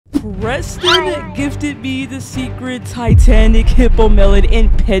Preston gifted me the secret Titanic Hippomelon in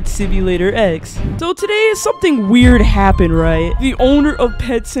Pet Simulator X. So today something weird happened, right? The owner of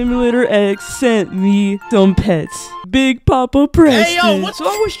Pet Simulator X sent me some pets. Big Papa Preston. Hey, yo, so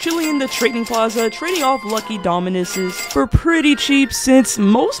I was chilling in the trading plaza, trading off lucky dominuses for pretty cheap since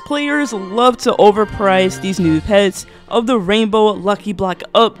most players love to overprice these new pets of the Rainbow Lucky Block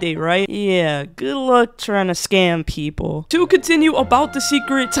update, right? Yeah, good luck trying to scam people. To continue about the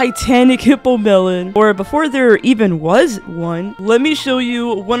secret Titanic Hippomelon, or before there even was one, let me show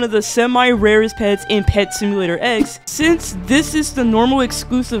you one of the semi-rarest pets in Pet Simulator X, since this is the normal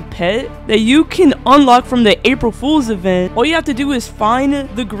exclusive pet that you can unlock from the April Fool's event. All you have to do is find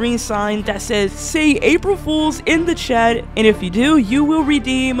the green sign that says "Say April Fools" in the chat, and if you do, you will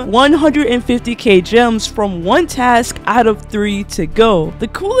redeem 150k gems from one task out of 3 to go. The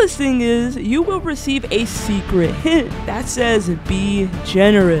coolest thing is you will receive a secret hint that says "Be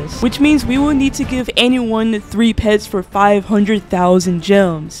generous," which means we will need to give anyone 3 pets for 500,000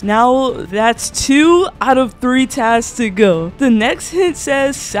 gems. Now that's 2 out of 3 tasks to go. The next hint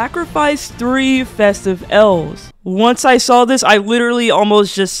says "Sacrifice 3 festive elves." Once I saw this, I literally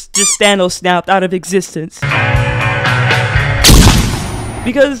almost just Thanos snapped out of existence.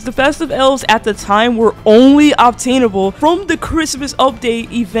 Because the festive elves at the time were only obtainable from the Christmas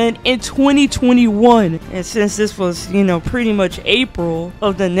update event in 2021. And since this was, you know, pretty much April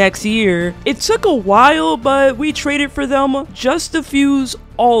of the next year, it took a while, but we traded for them just to fuse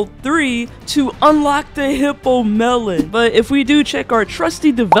all 3 to unlock the Hippomelon. But if we do check our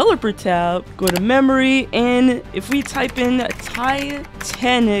trusty developer tab, go to memory, and if we type in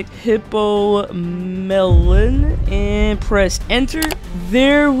Titanic Hippomelon and press enter,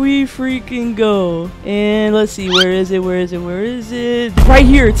 there we freaking go. And let's see, where is it? Right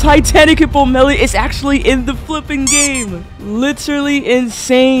here, Titanic Hippomelon is actually in the flipping game. Literally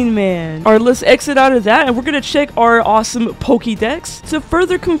insane, man. Alright, let's exit out of that, and we're gonna check our awesome Pokédex to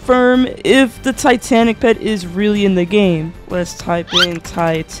further confirm if the Titanic pet is really in the game. Let's type in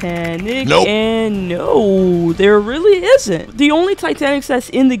Titanic. Nope. And no, there really isn't. The only Titanics that's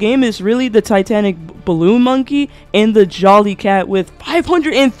in the game is really the Titanic balloon monkey and the Jolly Cat with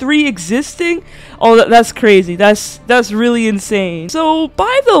 503 existing. Oh, that's crazy. That's really insane. So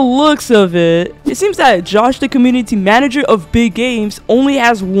by the looks of it, it seems that Josh, the community manager of Big Games, only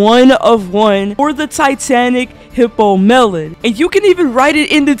has 1 of 1 for the Titanic Hippomelon, and you can even write it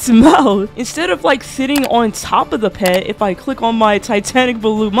in its mouth. Instead of like sitting on top of the pet, if I click on my Titanic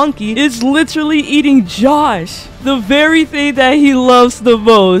balloon monkey, it's literally eating Josh, the very thing that he loves the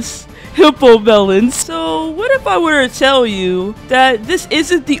most, Hippomelon. So what if I were to tell you that this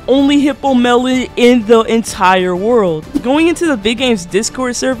isn't the only Hippomelon in the entire world? Going into the Big Games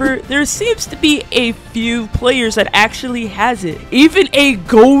Discord server, there seems to be a few players that actually has it. Even a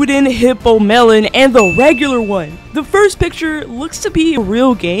golden Hippomelon and the regular one. The first picture looks to be a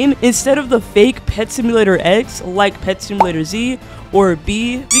real game instead of the fake Pet Simulator X like Pet Simulator Z or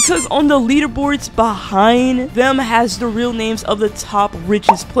B, because on the leaderboards behind them has the real names of the top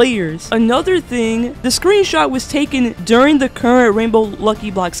richest players. Another thing, the screenshot was taken during the current Rainbow Lucky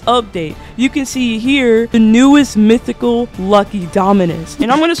Blocks update. You can see here the newest mythical Lucky Dominus.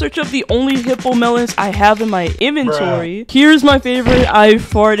 And I'm gonna search up the only Hippomelons I have in my inventory. Bruh. Here's my favorite. I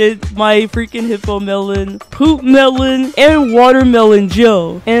farted, my freaking Hippomelon, Poop Melon, and Watermelon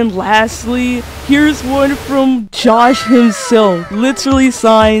Joe. And lastly, here's one from Josh himself. Literally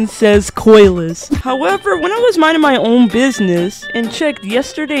sign says Coylist. However, when I was minding my own business and checked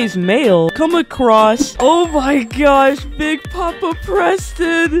yesterday's mail, come across, oh my gosh, Big Papa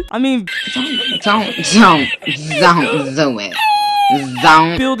Preston. I mean, don't do it.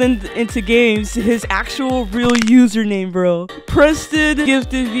 Building into games his actual real username, bro. Preston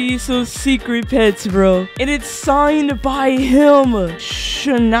gifted me some secret pets, bro, and it's signed by him. Shh,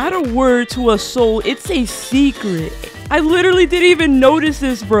 not a word to a soul. It's a secret. I literally didn't even notice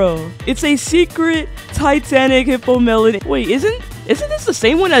this, bro. It's a secret Titanic Hippomelon. Wait, isn't this the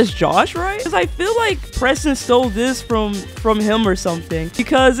same one as Josh, right? Because I feel like Preston stole this from him or something.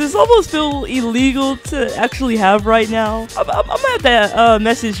 Because it's almost feel illegal to actually have right now. I'm gonna have to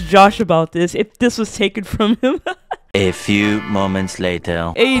message Josh about this if this was taken from him. A few moments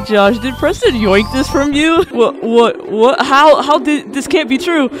later. Hey Josh, did Preston yoink this from you? What? How did this? Can't be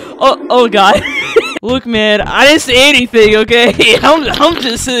true. Oh god. Look, man, I didn't say anything, okay? I'm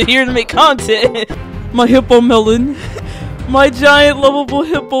just here to make content. My Hippomelon. My giant lovable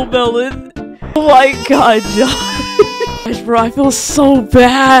Hippomelon. Oh my god, Josh. Bro, I feel so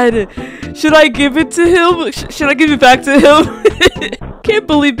bad. Should I give it to him? Should I give it back to him? Can't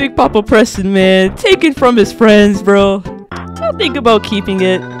believe Big Papa Preston, man. Taken from his friends, bro. I'll think about keeping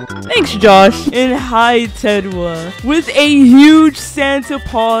it. Thanks, Josh. And hi, Tedwa. With a huge Santa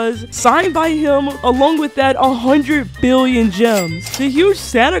paws signed by him, along with that 100 billion gems. The huge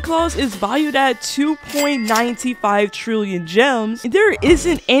Santa Claus is valued at 2.95 trillion gems. And there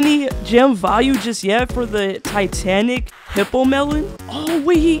isn't any gem value just yet for the TITANIC Hippomelon. Oh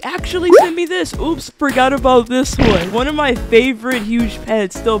wait, he actually sent me this. Oops, forgot about this one. One of my favorite huge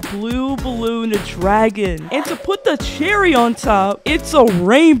pets, the blue balloon dragon. And to put the cherry on top, it's a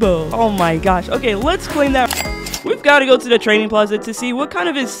rainbow. Oh my gosh. Okay, let's claim that. We've got to go to the trading plaza to see what kind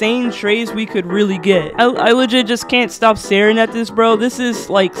of insane trades we could really get. I legit just can't stop staring at this, bro. This is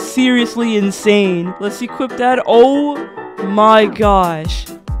like seriously insane. Let's equip that. Oh my gosh.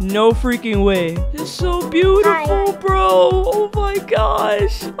 No freaking way. It's so beautiful, bro. Oh my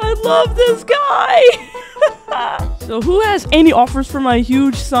gosh. I love this guy. So who has any offers for my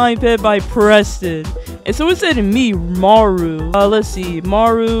huge sign pet by Preston? And someone said me, Maru. Let's see.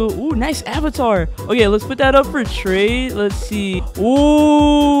 Maru. Ooh, nice avatar. Okay, let's put that up for trade. Let's see.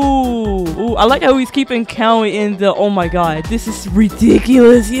 Ooh, I like how he's keeping count in the, oh my god, this is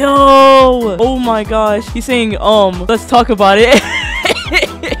ridiculous, yo. Oh my gosh. He's saying, let's talk about it.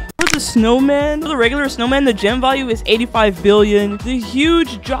 The snowman, for the regular snowman, the gem value is 85 billion. The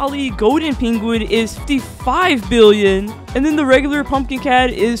huge jolly golden penguin is 55 billion. And then the regular pumpkin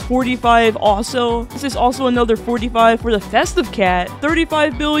cat is 45 also. This is also another 45 for the festive cat.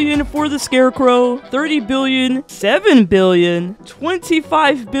 35 billion for the scarecrow. 30 billion, 7 billion,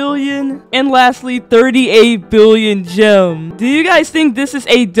 25 billion, and lastly 38 billion gem. Do you guys think this is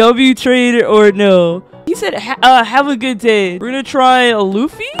a W trade or no? He said, have a good day. We're gonna try a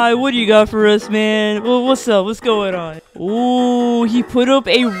Luffy. Hi, what do you got for us, man? Well, what's up? What's going on? Ooh, he put up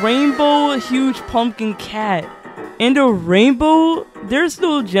a rainbow huge pumpkin cat. And a rainbow, there's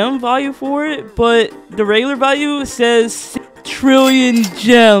no gem value for it, but the regular value says 6 trillion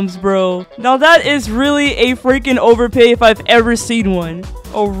gems, bro. Now that is really a freaking overpay if I've ever seen one.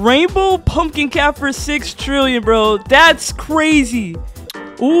 A rainbow pumpkin cat for 6 trillion, bro. That's crazy.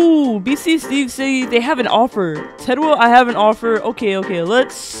 Ooh, BC Steve say they have an offer. Tedwa, I have an offer. Okay,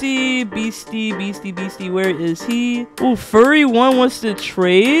 let's see. Beastie, where is he? Ooh, Furry One wants to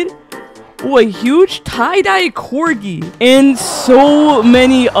trade. Ooh, a huge tie-dye corgi. And so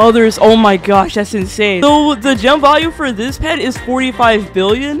many others. Oh my gosh, that's insane. So the gem value for this pet is 45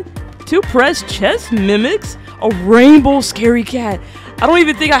 billion. 2 pressed chest mimics. A rainbow scary cat. I don't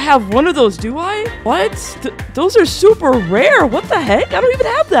even think I have one of those, do I? What? Those are super rare. What the heck? I don't even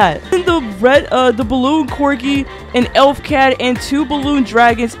have that. And the balloon corgi, an elf cat, and 2 balloon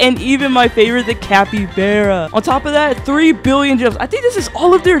dragons, and even my favorite, the capybara. On top of that, 3 billion gems. I think this is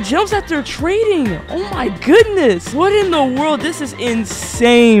all of their gems that they're trading. Oh my goodness. What in the world? This is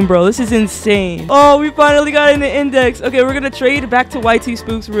insane, bro. This is insane. Oh, we finally got in the index. Okay, we're gonna trade back to YT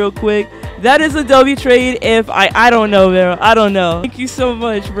Spooks real quick. That is a W trade if I don't know, bro. I don't know. Thank you so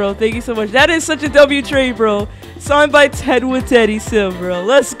much, bro. Thank you so much. That is such a W trade, bro. Signed by TedwaTeddySIM, bro.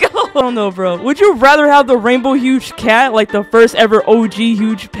 Let's go. I don't know, bro. Would you rather have the rainbow huge cat, like the first ever OG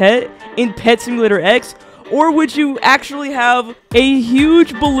huge pet in Pet Simulator X? Or would you actually have a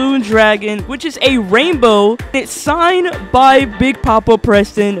huge balloon dragon, which is a rainbow? It's signed by Big Papa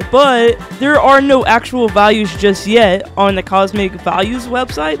Preston, but there are no actual values just yet on the Cosmic Values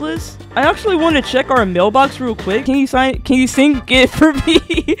website list. I actually want to check our mailbox real quick. Can you sync it for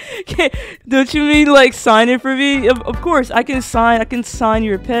me? Don't you mean like sign it for me? Of course, I can sign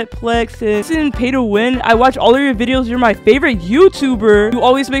your pet Plex. Listen, pay to win. I watch all of your videos. You're my favorite YouTuber. You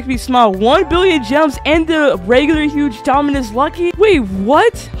always make me smile. 1 billion gems and the regular huge dominus lucki. Wait,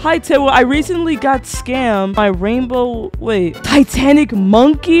 what? Hi, Tedwa. I recently got scammed. My rainbow, wait, Titanic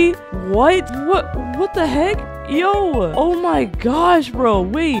monkey? What the heck? Yo, oh my gosh, bro.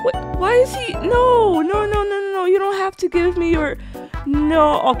 Wait, why is he? No. You don't have to give me your.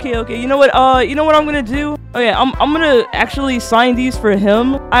 No, okay. You know what I'm gonna do? Okay, I'm gonna actually sign these for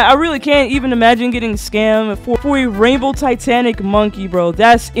him. I really can't even imagine getting scammed for a rainbow Titanic monkey, bro.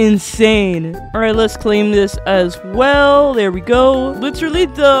 That's insane. All right, let's claim this as well. There we go. Literally,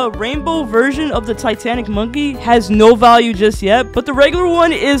 the rainbow version of the Titanic monkey has no value just yet, but the regular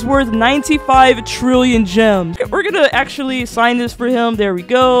one is worth 95 trillion gems. We're gonna actually sign this for him. There we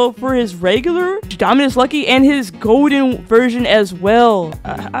go. For his regular dominus lucki and his golden version as well.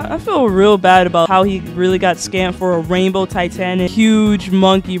 I feel real bad about how he really got scammed for a rainbow Titanic huge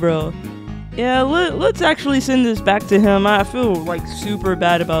monkey, bro. Yeah, let's actually send this back to him. I feel like super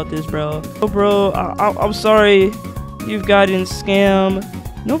bad about this, bro. Oh, bro, I'm sorry you've gotten scammed.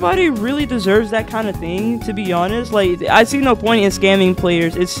 Nobody really deserves that kind of thing, to be honest. Like, I see no point in scamming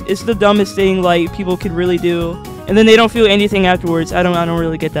players. It's the dumbest thing like people could really do. and then they don't feel anything afterwards. I don't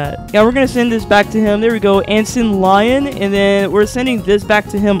really get that. Yeah, we're gonna send this back to him. There we go. Anson Lion, and then we're sending this back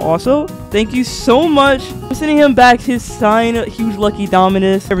to him also. Thank you so much. We're sending him back his sign, huge lucky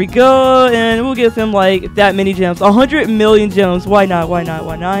dominus. There we go, and we'll give him like that many gems, 100 million gems. Why not? Why not?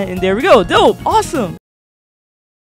 Why not? And there we go. Dope. Awesome.